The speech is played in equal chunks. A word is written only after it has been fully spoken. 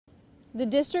The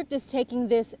district is taking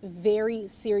this very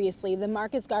seriously. The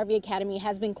Marcus Garvey Academy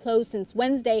has been closed since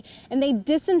Wednesday, and they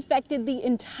disinfected the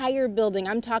entire building.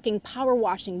 I'm talking power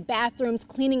washing bathrooms,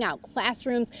 cleaning out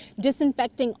classrooms,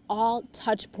 disinfecting all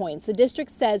touch points. The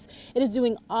district says it is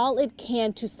doing all it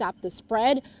can to stop the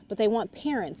spread, but they want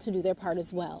parents to do their part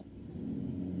as well.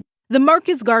 The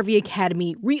Marcus Garvey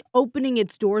Academy reopening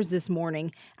its doors this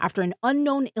morning after an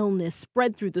unknown illness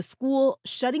spread through the school,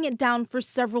 shutting it down for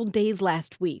several days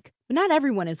last week. But not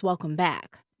everyone is welcome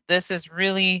back. This is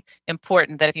really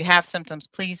important that if you have symptoms,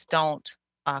 please don't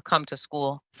come to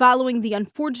school. Following the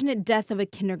unfortunate death of a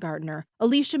kindergartner,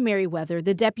 Alicia Merriweather,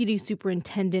 the deputy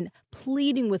superintendent,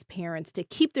 pleading with parents to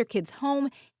keep their kids home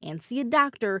and see a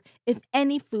doctor if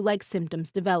any flu-like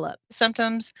symptoms develop.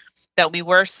 Symptoms that we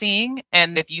were seeing,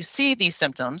 and if you see these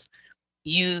symptoms,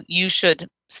 you should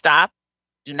stop.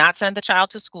 Do not send the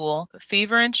child to school.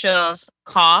 Fever and chills,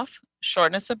 cough,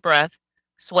 shortness of breath,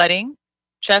 sweating,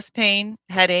 chest pain,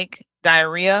 headache,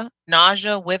 diarrhea,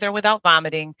 nausea with or without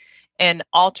vomiting, and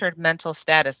altered mental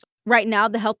status. Right now,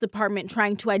 the health department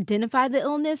trying to identify the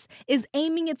illness is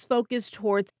aiming its focus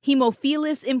towards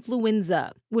Haemophilus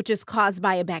influenza, which is caused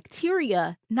by a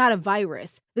bacteria, not a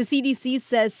virus. The CDC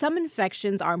says some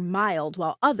infections are mild,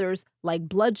 while others, like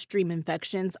bloodstream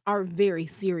infections, are very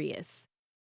serious.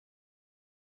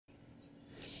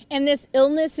 And this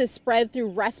illness is spread through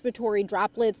respiratory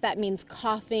droplets. That means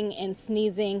coughing and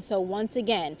sneezing. So once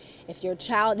again, if your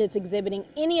child is exhibiting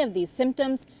any of these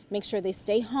symptoms, make sure they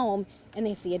stay home and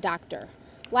they see a doctor.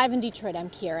 Live in Detroit, I'm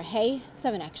Kiara Hay,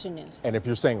 7 Action News. And if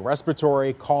you're saying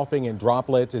respiratory, coughing, and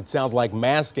droplets, it sounds like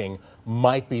masking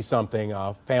might be something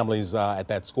families at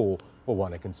that school will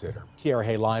want to consider. Kiara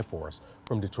Hay live for us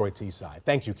from Detroit's East Side.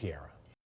 Thank you, Kiara.